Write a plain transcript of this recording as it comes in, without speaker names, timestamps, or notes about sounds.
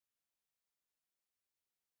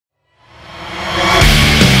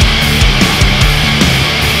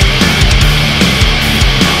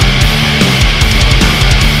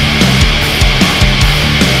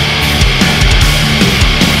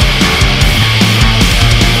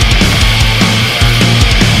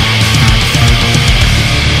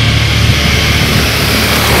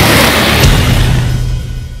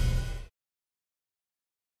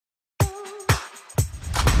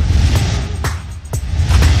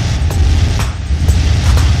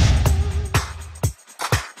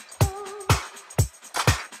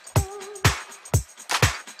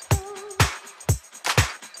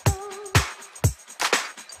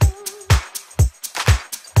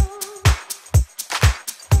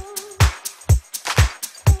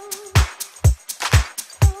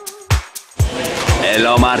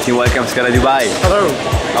Hello Martin, welcome to Skydive Dubai. Hello.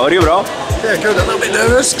 How are you, bro? Yeah, good. A little bit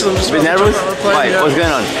nervous because I'm just A bit nervous? Plane, Why? yeah. What's going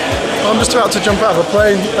on? I'm just about to jump out of a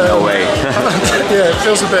plane. No way. Yeah, it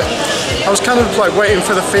feels a bit. I was kind of like waiting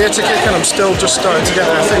for the fear to kick, and I'm still just starting to get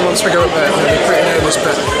there. I think once we go up there, I'm going to be pretty nervous,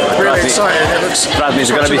 but really excited. It looks. Trust me,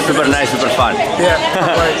 it's going to be super nice, super fun. Yeah,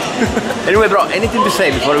 can't wait. Anyway, bro, anything to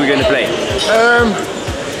say before we're going to play?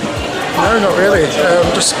 No, not really.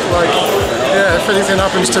 Just like, yeah, if anything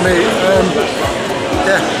happens to me,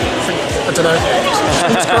 yeah, I don't know.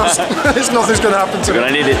 Fingers crossed. Nothing's going to happen to me. You're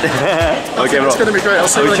going to need it. Okay, bro. It's going to be great. I'll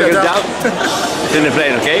see you when I get down. See you in the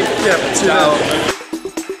plane, okay? Yeah, see you then.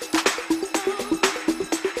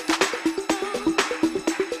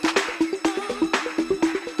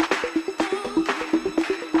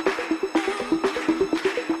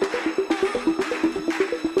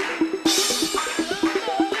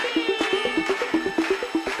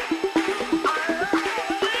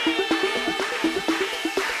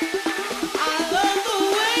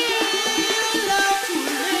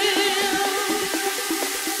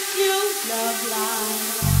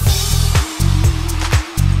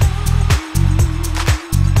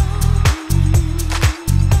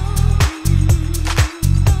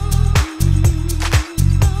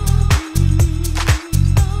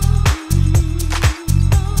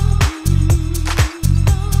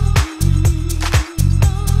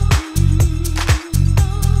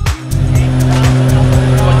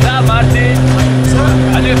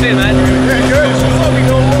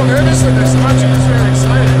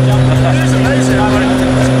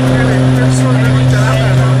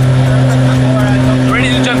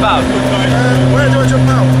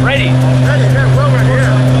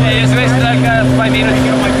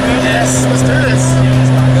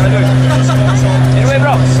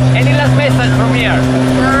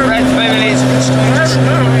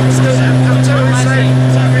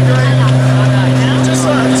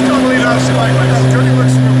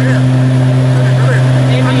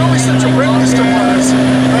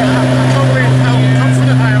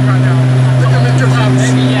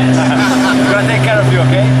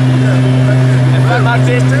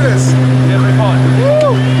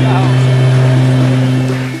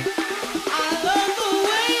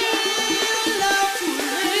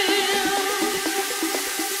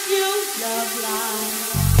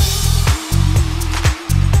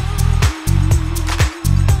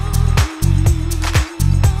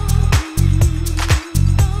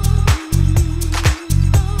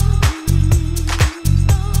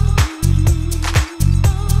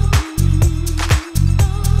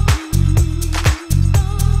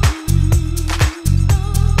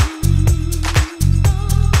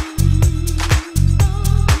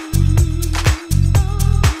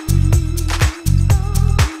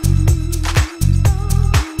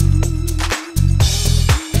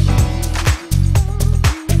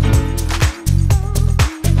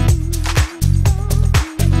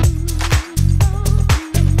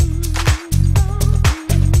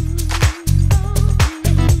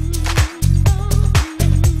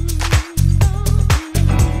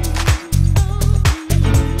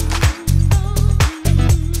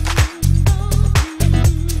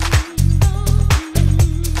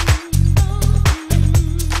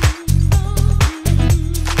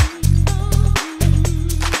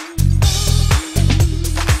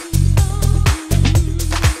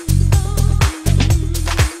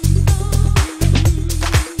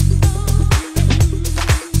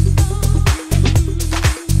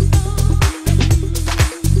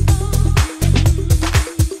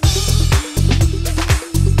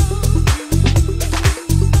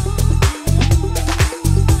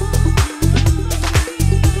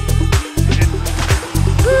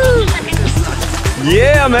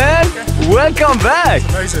 Yeah, man! Welcome back!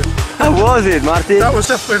 Amazing. How was it, Martin? That was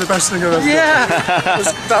definitely the best thing I've ever done. Yeah!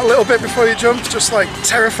 That little bit before you jumped, just like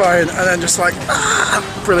terrifying, and then just like,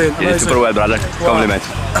 brilliant. You did super well, brother. Wow. Compliment.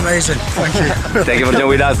 Amazing. Thank you. Thank you for joining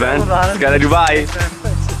with us, man. Skydive Dubai.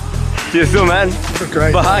 See you soon, man.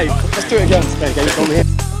 Great. Bye. Let's do it again. Okay, come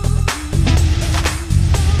here.